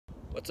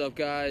What's up,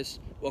 guys?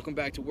 Welcome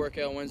back to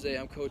Workout Wednesday.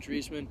 I'm Coach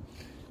Reisman.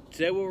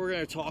 Today what we're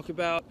going to talk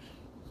about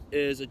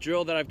is a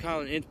drill that I've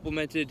kind of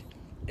implemented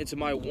into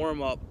my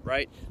warm-up,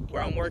 right?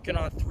 Where I'm working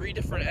on 3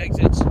 different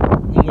exits in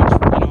which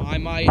I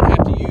might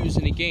have to use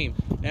in a game.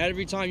 Now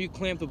every time you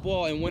clamp the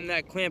ball and win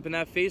that clamp and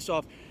that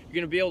face-off, you're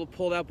going to be able to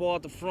pull that ball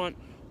out the front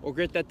or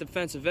get that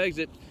defensive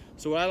exit.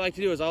 So what I like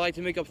to do is I like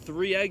to make up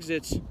 3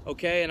 exits,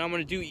 okay? And I'm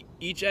going to do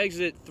each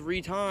exit 3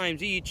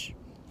 times each,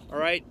 all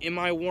right, in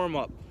my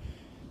warm-up.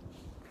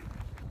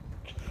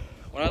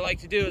 What I like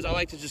to do is I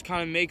like to just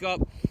kind of make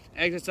up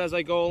exits as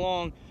I go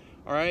along,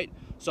 all right?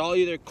 So I'll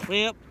either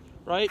clamp,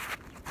 right,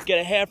 get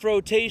a half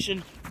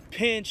rotation,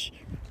 pinch,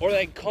 or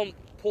then come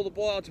pull the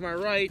ball out to my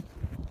right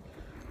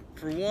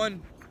for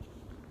one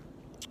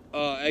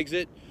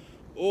exit,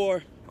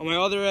 or on my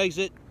other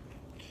exit,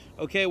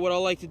 okay, what I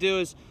like to do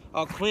is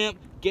I'll clamp,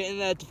 get in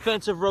that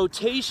defensive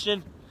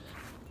rotation,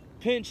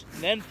 pinch,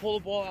 and then pull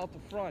the ball out the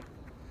front.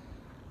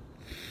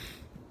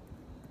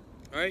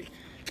 All right?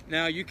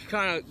 Now you can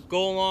kind of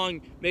go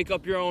along, make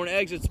up your own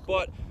exits,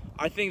 but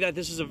I think that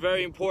this is a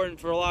very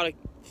important for a lot of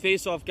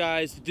face-off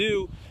guys to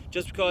do,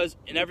 just because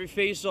in every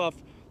face-off,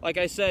 like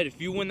I said, if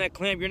you win that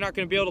clamp, you're not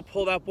going to be able to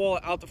pull that ball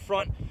out the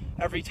front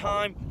every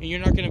time, and you're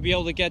not going to be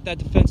able to get that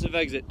defensive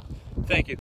exit. Thank you.